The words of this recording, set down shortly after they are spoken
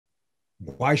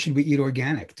why should we eat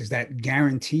organic? Does that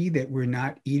guarantee that we're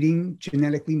not eating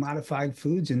genetically modified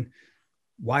foods? And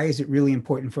why is it really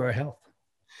important for our health?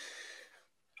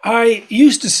 I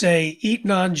used to say eat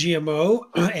non-GMO,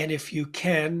 and if you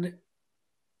can,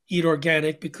 eat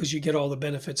organic because you get all the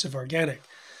benefits of organic.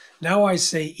 Now I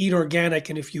say eat organic,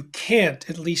 and if you can't,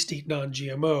 at least eat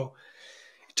non-GMO.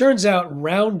 It turns out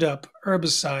Roundup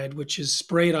herbicide, which is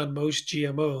sprayed on most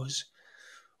GMOs,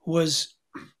 was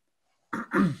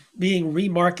being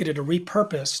remarketed or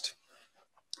repurposed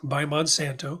by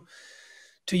Monsanto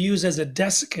to use as a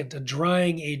desiccant, a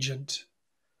drying agent,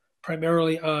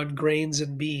 primarily on grains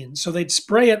and beans. So they'd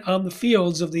spray it on the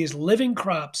fields of these living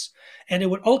crops, and it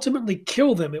would ultimately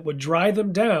kill them. It would dry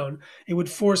them down. It would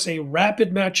force a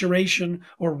rapid maturation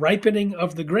or ripening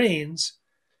of the grains,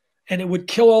 and it would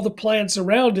kill all the plants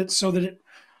around it so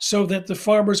that the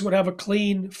farmers would have a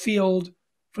clean field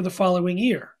for the following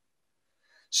year.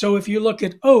 So if you look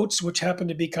at oats, which happen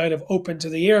to be kind of open to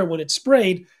the air when it's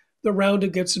sprayed, the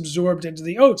Roundup gets absorbed into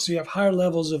the oats. So you have higher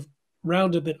levels of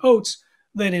Roundup in oats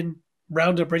than in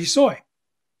Roundup Ready soy,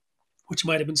 which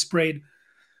might have been sprayed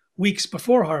weeks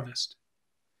before harvest.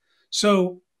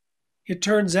 So it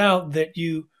turns out that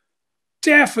you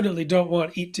definitely don't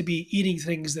want to be eating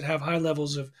things that have high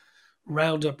levels of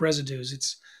Roundup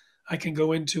residues. I can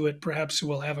go into it. Perhaps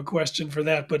we'll have a question for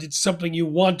that, but it's something you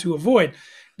want to avoid.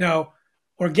 Now,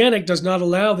 organic does not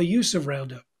allow the use of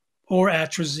Roundup or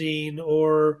atrazine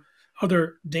or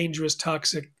other dangerous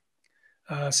toxic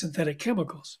synthetic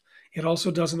chemicals. It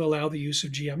also doesn't allow the use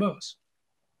of GMOs.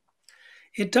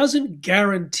 It doesn't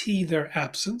guarantee their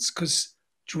absence because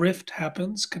drift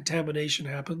happens, contamination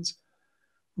happens,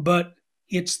 but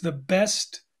it's the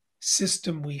best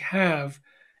system we have,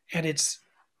 and it's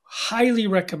highly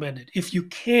recommended. If you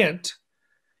can't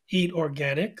eat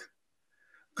organic,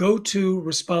 go to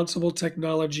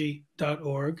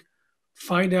responsibletechnology.org,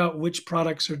 find out which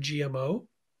products are GMO.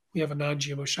 We have a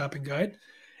non-GMO shopping guide,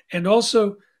 and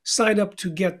also sign up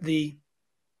to get the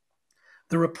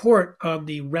report on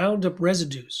the Roundup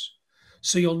residues.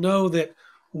 So you'll know that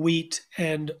wheat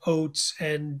and oats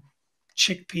and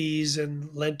chickpeas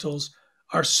and lentils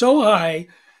are so high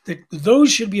that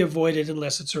those should be avoided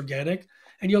unless it's organic.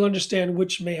 And you'll understand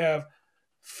which may have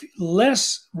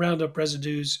less Roundup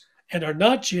residues and are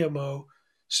not GMO,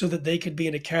 so that they could be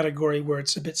in a category where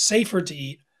it's a bit safer to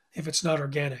eat if it's not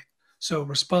organic. So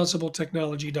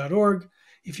responsibletechnology.org.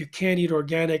 If you can't eat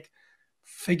organic,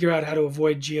 figure out how to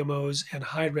avoid GMOs and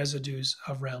high residues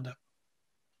of Roundup.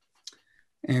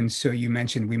 And so you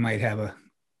mentioned we might have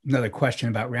another question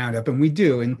about Roundup, and we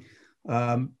do. And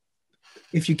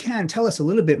if you can, tell us a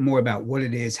little bit more about what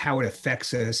it is, how it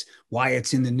affects us, why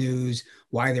it's in the news,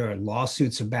 why there are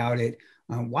lawsuits about it,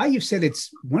 why you've said it's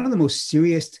one of the most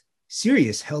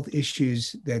serious health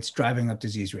issues that's driving up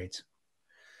disease rates.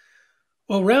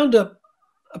 Well, Roundup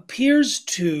appears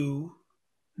to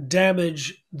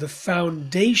damage the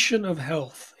foundation of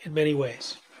health in many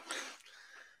ways.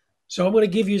 So I'm going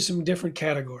to give you some different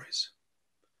categories.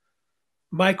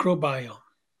 Microbiome,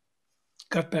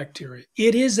 gut bacteria.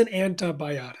 It is an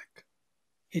antibiotic.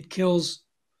 It kills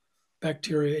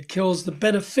bacteria. It kills the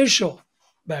beneficial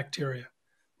bacteria,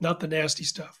 not the nasty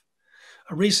stuff.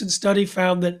 A recent study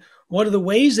found that one of the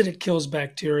ways that it kills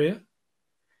bacteria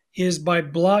is by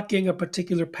blocking a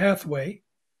particular pathway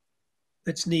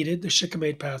that's needed, the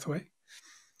shikimate pathway.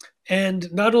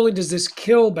 And not only does this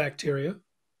kill bacteria,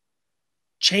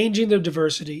 changing their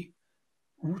diversity,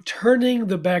 turning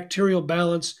the bacterial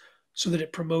balance so that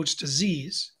it promotes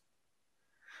disease,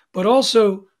 but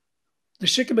also the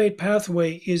shikimate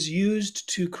pathway is used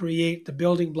to create the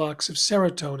building blocks of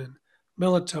serotonin,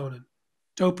 melatonin,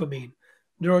 dopamine,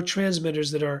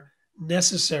 neurotransmitters that are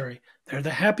necessary. They're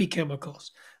the happy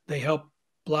chemicals. They help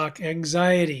block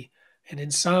anxiety and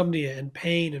insomnia and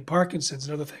pain and Parkinson's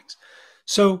and other things.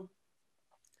 So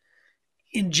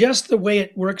in just the way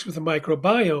it works with the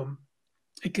microbiome,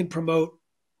 it can promote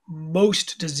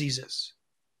most diseases.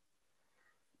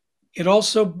 It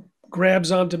also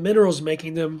grabs onto minerals,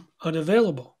 making them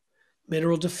unavailable.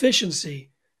 Mineral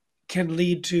deficiency can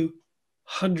lead to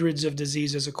hundreds of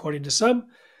diseases, according to some,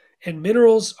 and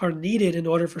minerals are needed in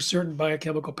order for certain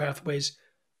biochemical pathways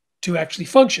to actually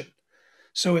function.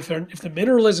 So if the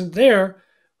mineral isn't there,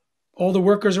 all the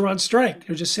workers are on strike.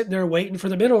 They're just sitting there waiting for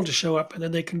the mineral to show up, and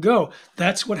then they can go.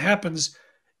 That's what happens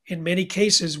in many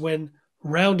cases when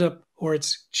Roundup, or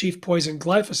its chief poison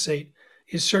glyphosate,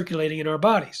 is circulating in our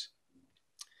bodies.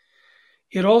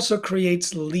 It also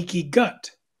creates leaky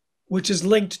gut, which is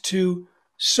linked to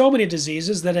so many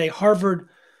diseases that a Harvard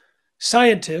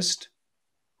scientist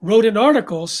wrote an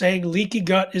article saying leaky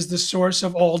gut is the source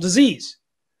of all disease.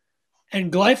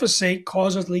 And glyphosate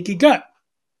causes leaky gut.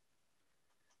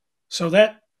 So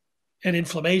that, and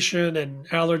inflammation and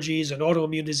allergies and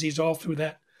autoimmune disease all through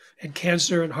that, and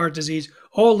cancer and heart disease,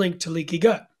 all linked to leaky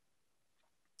gut.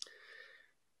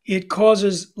 It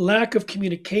causes lack of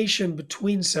communication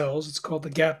between cells. It's called the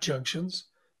gap junctions,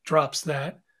 drops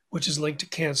that, which is linked to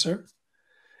cancer.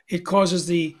 It causes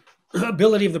the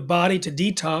ability of the body to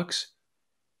detox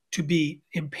to be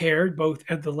impaired, both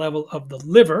at the level of the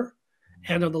liver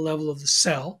and on the level of the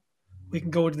cell. We can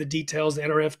go into the details, the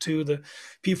NRF2, the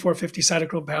P450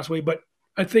 cytochrome pathway, but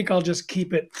I think I'll just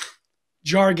keep it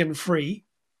jargon free.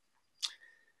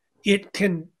 It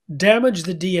can damage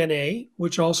the DNA,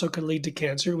 which also can lead to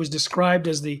cancer. It was described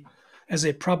as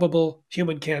a probable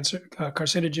human cancer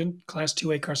carcinogen, class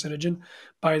 2A carcinogen,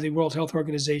 by the World Health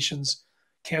Organization's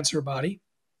cancer body.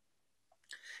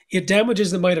 It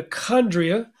damages the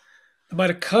mitochondria. The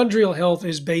mitochondrial health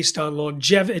is based on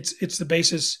longevity. It's the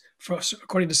basis, for,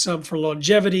 according to some, for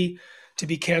longevity, to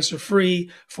be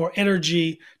cancer-free, for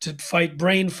energy, to fight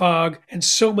brain fog, and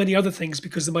so many other things,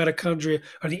 because the mitochondria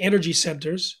are the energy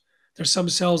centers. There's some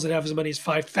cells that have as many as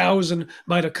 5,000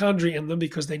 mitochondria in them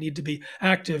because they need to be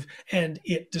active, and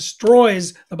it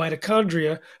destroys the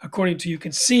mitochondria, according to, you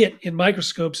can see it in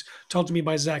microscopes, told to me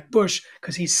by Zach Bush,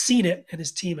 because he's seen it and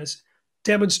his team has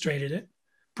demonstrated it.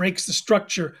 Breaks the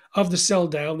structure of the cell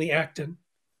down, the actin.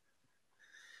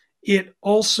 It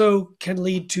also can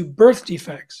lead to birth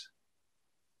defects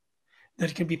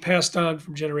that can be passed on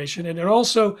from generation. And it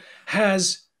also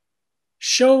has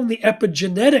shown the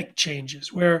epigenetic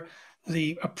changes where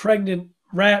a pregnant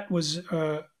rat was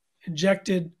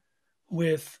injected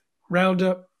with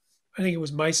Roundup. I think it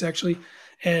was mice actually.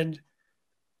 And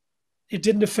it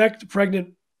didn't affect the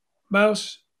pregnant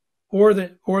mouse or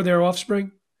their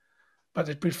offspring, but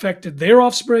it affected their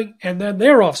offspring and then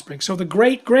their offspring. So the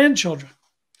great-grandchildren,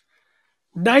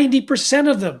 90%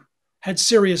 of them had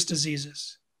serious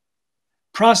diseases.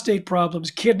 Prostate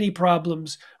problems, kidney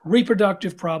problems,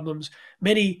 reproductive problems.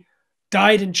 Many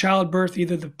died in childbirth,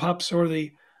 either the pups or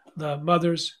the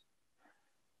mothers.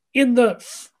 In the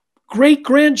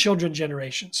great-grandchildren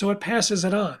generation, so it passes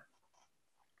it on.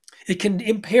 It can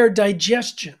impair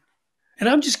digestion. And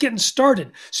I'm just getting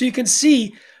started. So you can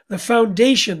see the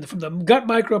foundation from the gut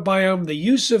microbiome, the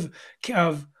use of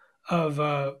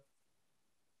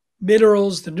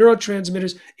minerals, the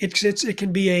neurotransmitters. It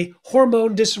can be a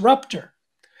hormone disruptor.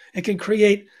 It can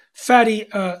create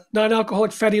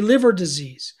non-alcoholic fatty liver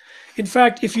disease. In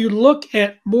fact, if you look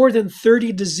at more than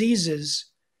 30 diseases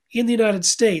in the United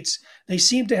States, they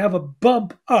seem to have a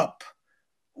bump up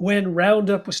when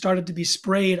Roundup was started to be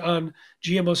sprayed on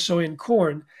GMO soy and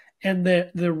corn. And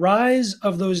the rise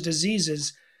of those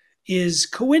diseases is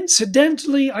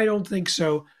coincidentally, I don't think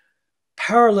so,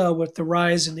 parallel with the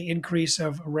rise and the increase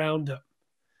of Roundup.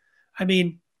 I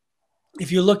mean,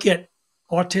 if you look at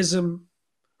autism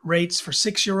rates for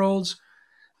 6-year-olds,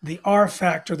 the R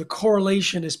factor, the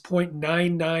correlation is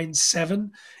 0.997.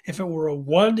 If it were a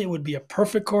 1, it would be a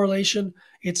perfect correlation.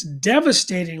 It's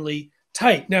devastatingly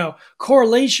tight. Now,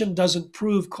 correlation doesn't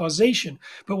prove causation,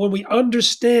 but when we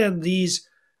understand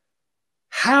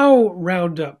how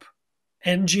Roundup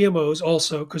and GMOs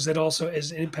also, because that also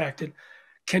is impacted,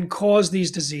 can cause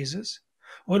these diseases.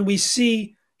 When we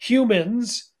see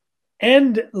humans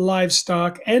and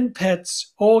livestock and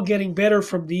pets all getting better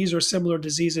from these or similar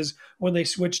diseases when they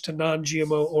switch to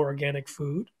non-GMO or organic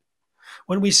food.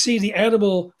 When we see the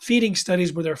animal feeding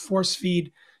studies where they're force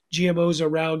feed GMOs or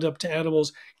Roundup to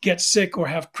animals get sick or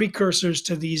have precursors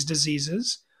to these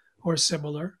diseases or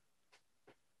similar.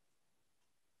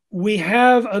 We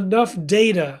have enough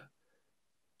data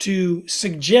to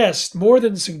suggest, more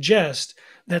than suggest,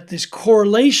 that this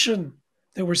correlation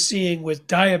that we're seeing with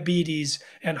diabetes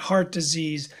and heart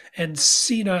disease and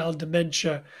senile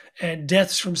dementia and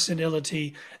deaths from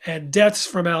senility and deaths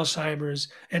from Alzheimer's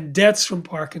and deaths from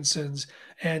Parkinson's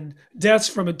and deaths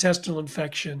from intestinal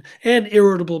infection and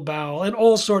irritable bowel and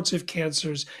all sorts of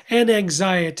cancers and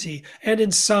anxiety and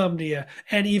insomnia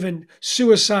and even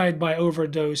suicide by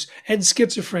overdose and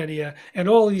schizophrenia and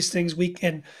all these things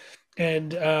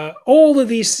all of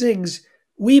these things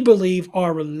we believe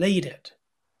are related,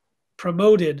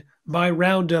 promoted by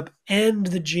Roundup and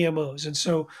the GMOs. And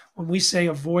so when we say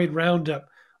avoid Roundup,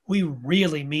 we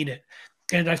really mean it.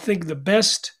 And I think the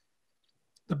best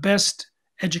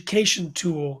education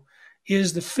tool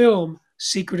is the film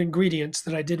Secret Ingredients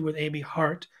that I did with Amy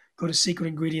Hart. Go to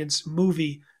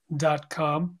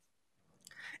secretingredientsmovie.com.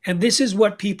 And this is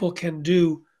what people can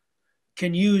do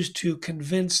can use to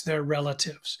convince their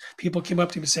relatives. People came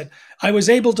up to me and said, I was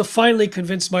able to finally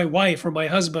convince my wife or my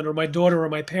husband or my daughter or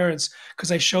my parents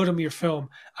because I showed them your film.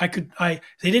 They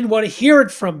didn't want to hear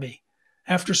it from me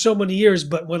after so many years,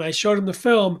 but when I showed them the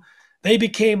film, they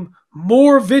became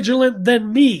more vigilant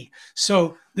than me.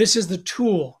 So this is the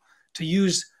tool to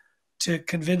use to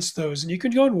convince those. And you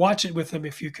can go and watch it with them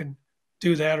if you can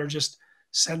do that, or just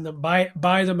send them,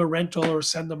 buy them a rental or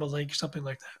send them a link, something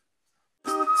like that.